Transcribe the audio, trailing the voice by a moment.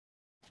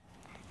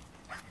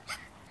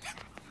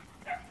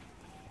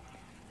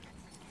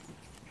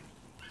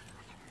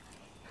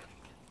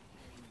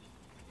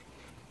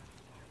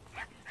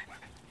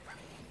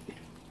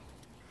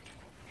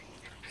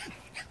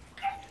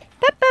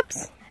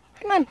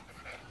Come on.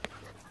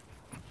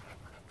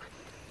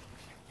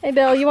 Hey,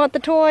 Belle, you want the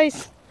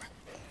toys?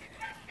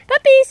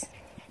 Puppies!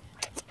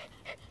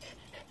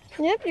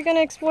 Yep, you're going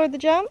to explore the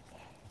jump.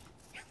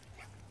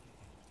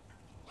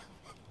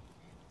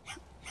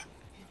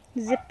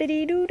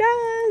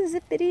 Zippity-doo-dah,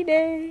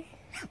 zippity-day.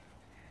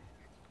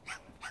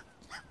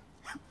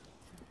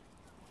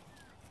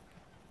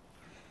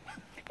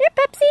 Here,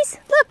 pupsies,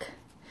 look.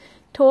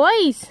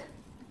 Toys.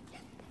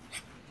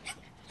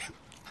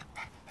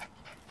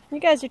 You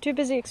guys are too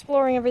busy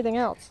exploring everything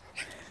else.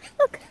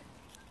 Look.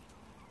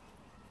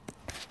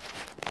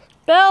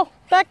 Belle,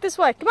 back this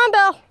way. Come on,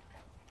 Belle.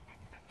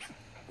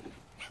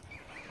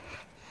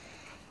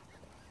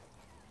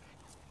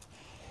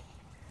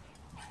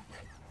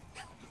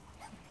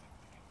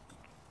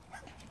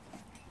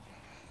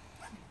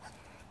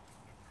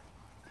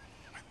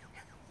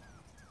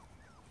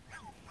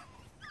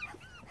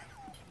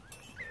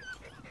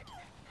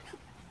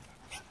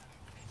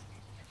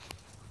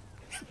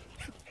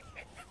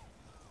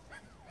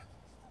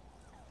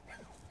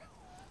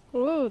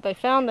 Ooh, they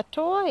found the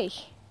toy.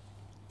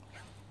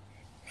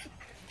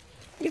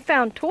 You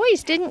found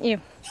toys, didn't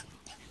you?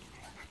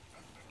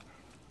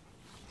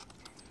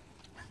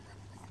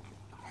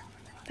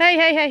 Hey,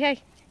 hey, hey,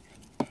 hey.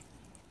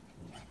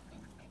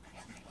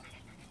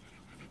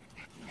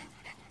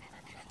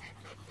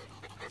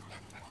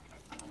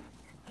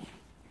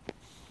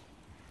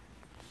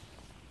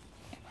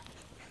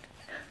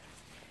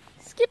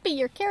 Skippy,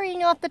 you're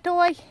carrying off the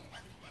toy.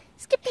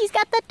 Skippy's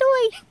got the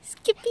toy.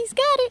 Skippy's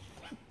got it.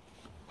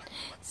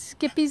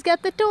 Skippy's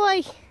got the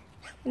toy,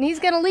 and he's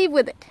gonna leave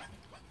with it.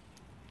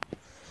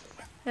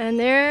 And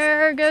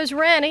there goes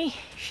Ranny.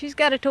 She's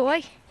got a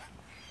toy.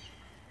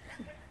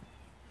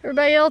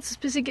 Everybody else is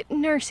busy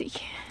getting nursey.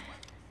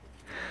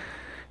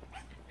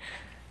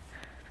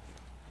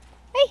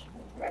 Hey!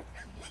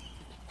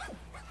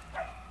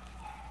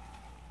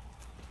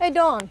 Hey,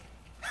 Dawn.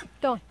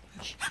 Dawn.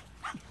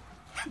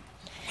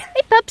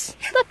 Hey, pups.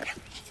 Look.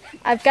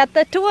 I've got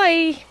the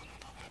toy.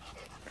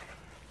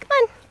 Come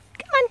on.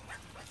 Come on.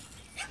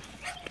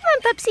 Come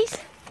on, pupsies.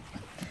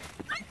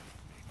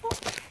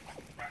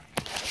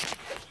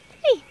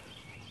 Hey.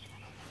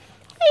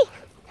 Hey.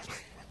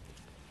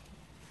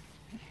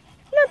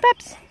 Come on,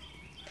 pups.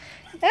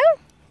 Oh,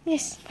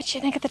 yes. What you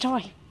think of the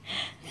toy?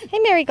 Hey,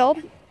 Marigold.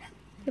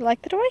 You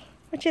like the toy?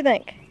 What you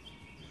think?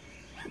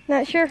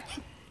 Not sure?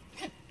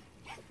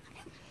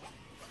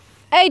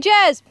 Hey,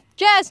 Jazz.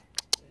 Jazz.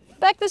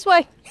 Back this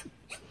way.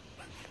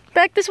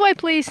 Back this way,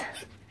 please.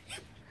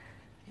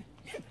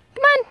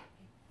 Come on.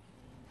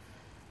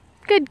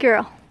 Good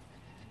girl.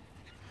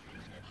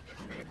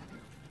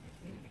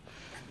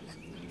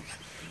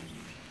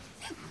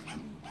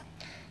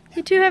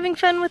 You two having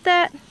fun with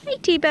that? Hey,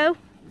 T-Bow.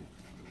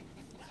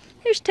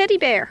 Here's Teddy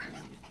Bear.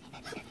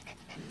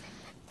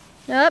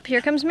 Up,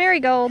 here comes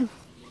Marigold.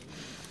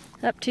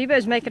 Up,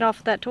 T-Bow's making off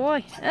with that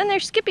toy. And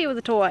there's Skippy with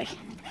a toy.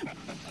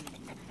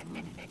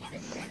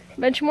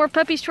 Bunch more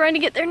puppies trying to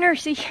get their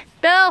nursey.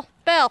 Belle,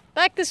 Belle,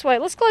 back this way.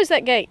 Let's close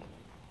that gate.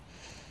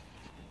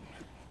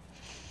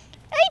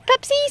 Hey,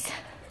 pupsies.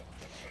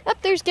 Up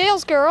there's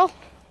Gail's girl.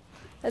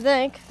 I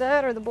think.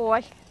 That or the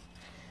boy.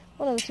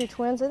 One of the two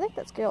twins. I think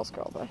that's Gail's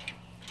girl, though.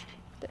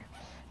 There.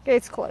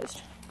 Gate's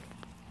closed.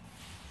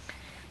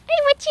 Hey,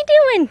 what you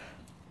doing?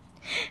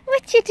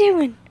 What you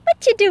doing?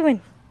 What you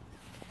doing?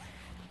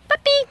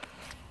 Puppy.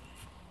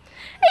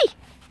 Hey.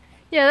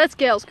 Yeah, that's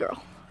Gail's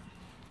girl.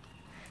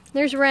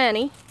 There's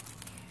Ranny.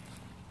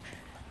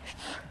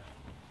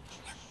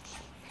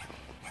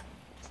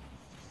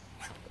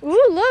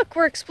 Ooh, look,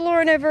 we're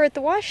exploring over at the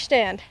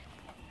washstand.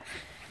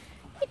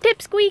 Hey,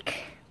 Pipsqueak.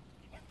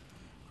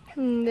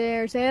 And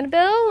there's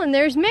Annabelle, and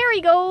there's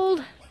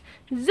Marigold,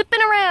 zipping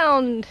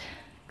around,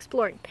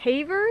 exploring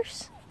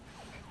pavers.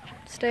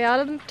 Stay out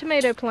of the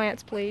tomato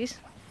plants, please.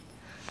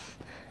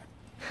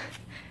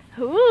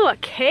 Ooh, a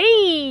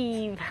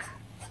cave.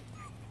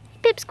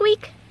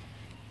 Pipsqueak.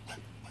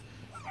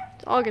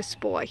 It's August's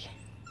boy.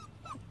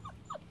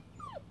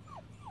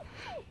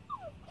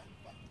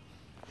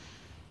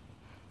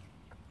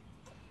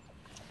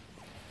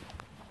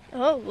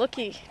 Oh,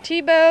 looky.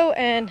 T-Bow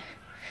and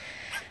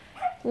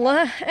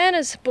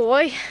Anna's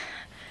boy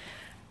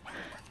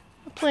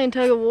are playing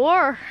tug of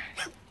war.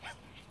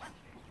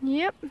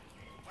 Yep.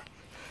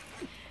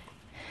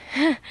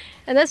 And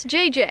that's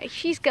JJ.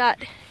 She's got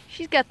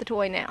the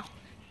toy now.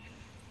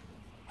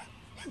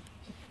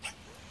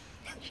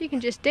 She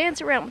can just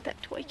dance around with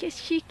that toy. Yes,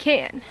 she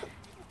can.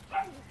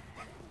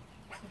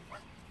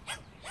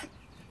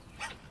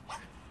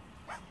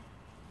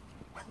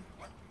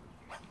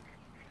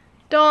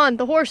 Dawn,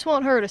 the horse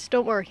won't hurt us,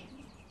 don't worry.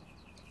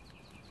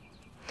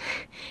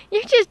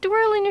 You're just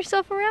twirling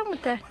yourself around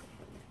with that.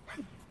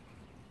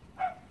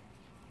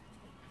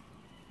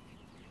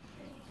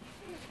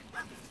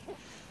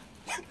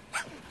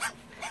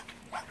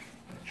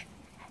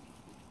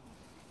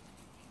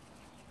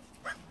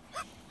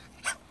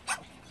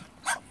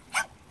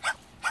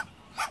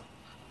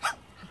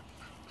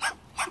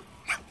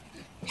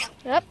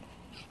 Up,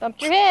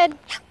 bumped your head.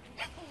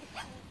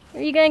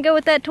 Where are you gonna go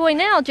with that toy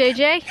now,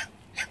 JJ?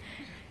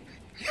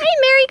 Hey,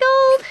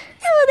 Marigold!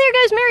 Oh, there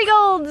goes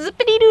Marigold!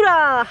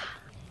 Zippity-doo-dah!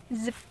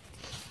 Zip.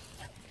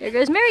 There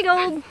goes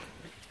Marigold.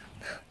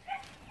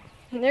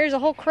 And there's a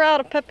whole crowd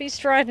of puppies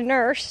trying to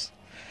nurse.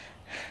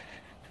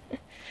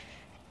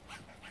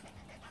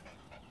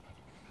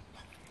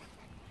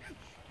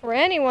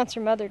 Randy wants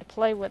her mother to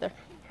play with her.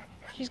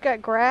 She's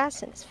got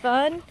grass and it's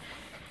fun.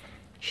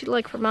 She'd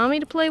like for Mommy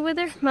to play with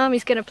her.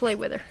 Mommy's gonna play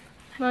with her.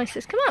 Mommy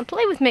says, come on,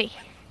 play with me.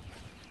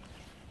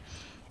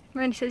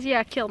 Randy says,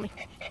 yeah, kill me.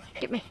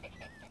 Get me.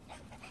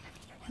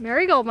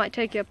 Marigold might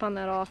take you up on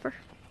that offer.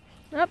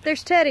 Oh,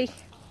 there's Teddy.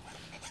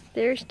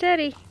 There's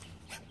Teddy.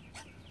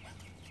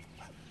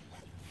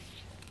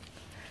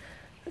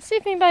 Let's see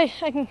if anybody,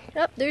 I can,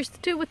 oh, there's the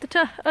two with the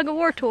tug of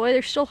war toy.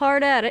 They're still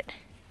hard at it.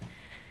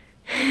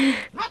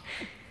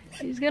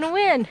 Who's gonna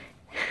win?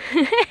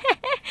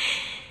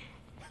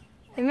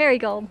 And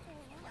Marigold.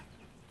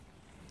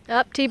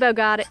 Up, Tebow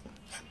got it.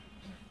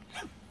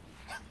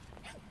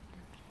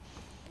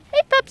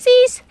 Hey,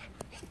 pupsies!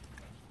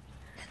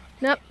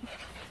 Nope.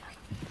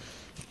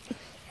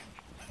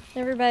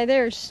 Everybody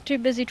there's too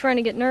busy trying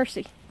to get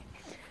nursey.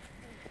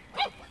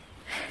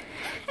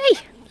 Hey!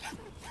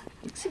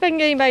 Let's see if I can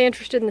get anybody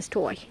interested in this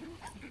toy.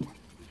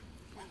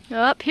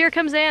 Up, here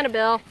comes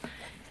Annabelle.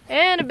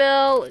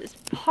 Annabelle is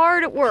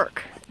hard at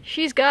work.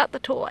 She's got the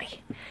toy.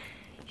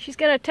 She's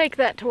gonna take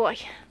that toy.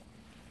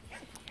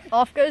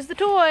 Off goes the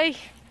toy.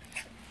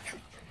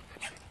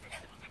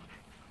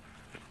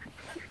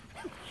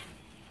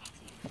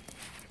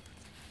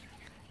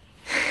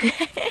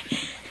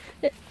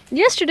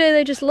 Yesterday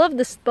they just loved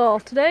this ball.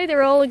 Today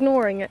they're all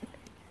ignoring it.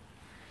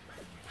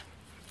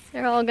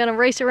 They're all gonna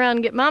race around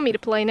and get Mommy to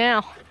play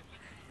now.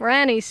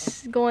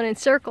 Ranny's going in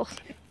circles.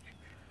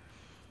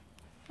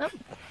 Oh,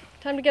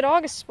 time to get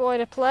August's boy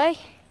to play.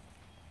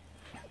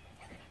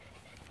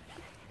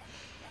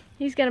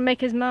 He's gonna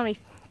make his Mommy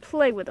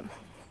play with him.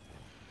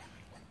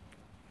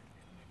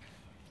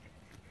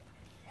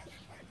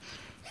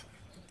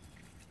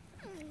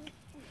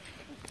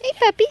 Hey,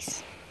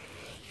 puppies.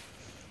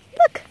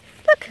 Look,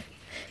 look.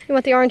 You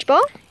want the orange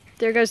ball?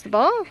 There goes the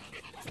ball.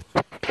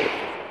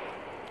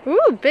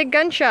 Ooh, big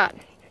gunshot.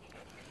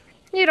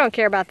 You don't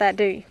care about that,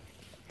 do you?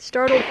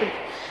 Startled for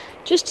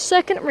just a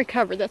second and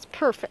recovered. That's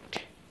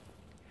perfect.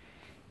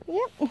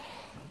 Yep.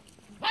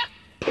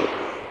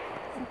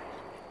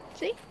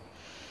 See?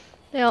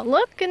 They don't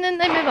look and then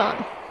they move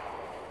on.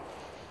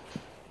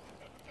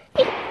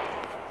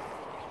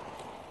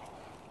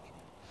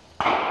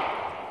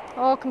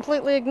 All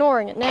completely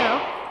ignoring it now.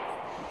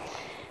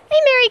 Hey,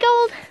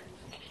 Marigold!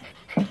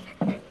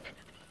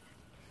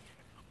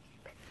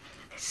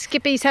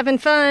 Skippy's having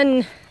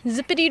fun.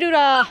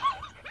 Zippity-doo-dah.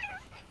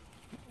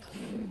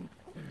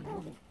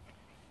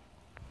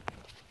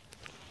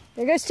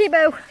 There goes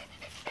Tebow.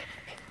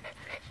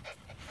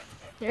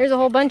 There's a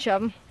whole bunch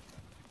of them.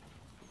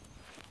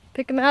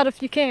 Pick them out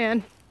if you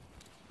can.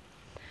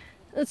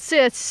 Let's see,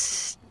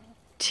 it's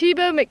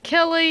Tebow,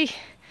 McKelly,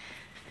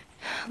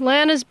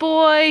 Lana's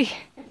boy,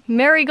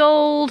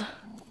 Marigold.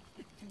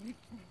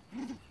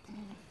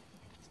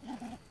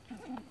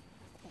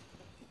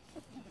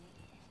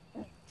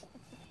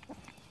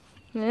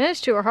 And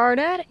those two are hard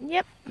at it.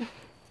 Yep.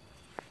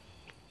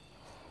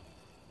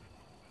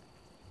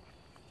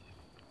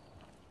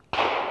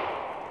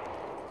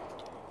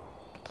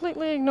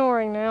 Completely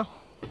ignoring now.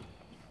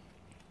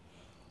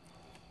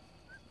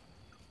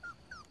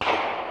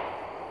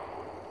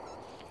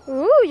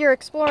 Ooh, you're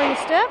exploring the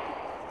step.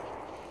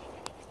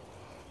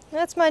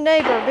 That's my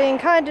neighbor being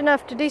kind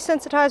enough to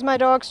desensitize my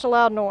dogs to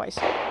loud noise.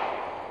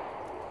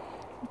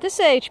 At this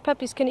age,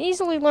 puppies can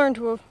easily learn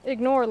to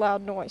ignore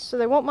loud noise, so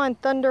they won't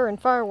mind thunder and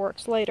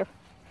fireworks later.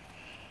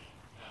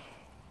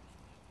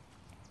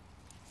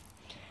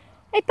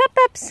 Hey,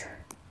 pups!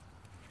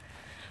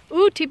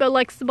 Ooh, Tebow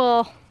likes the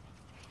ball.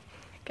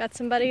 Got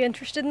somebody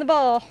interested in the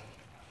ball.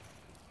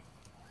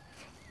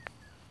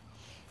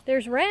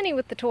 There's Ranny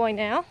with the toy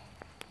now.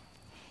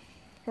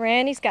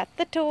 Ranny's got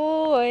the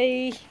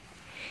toy.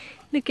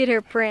 Look at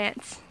her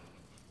prance.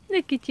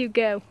 Look at you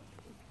go.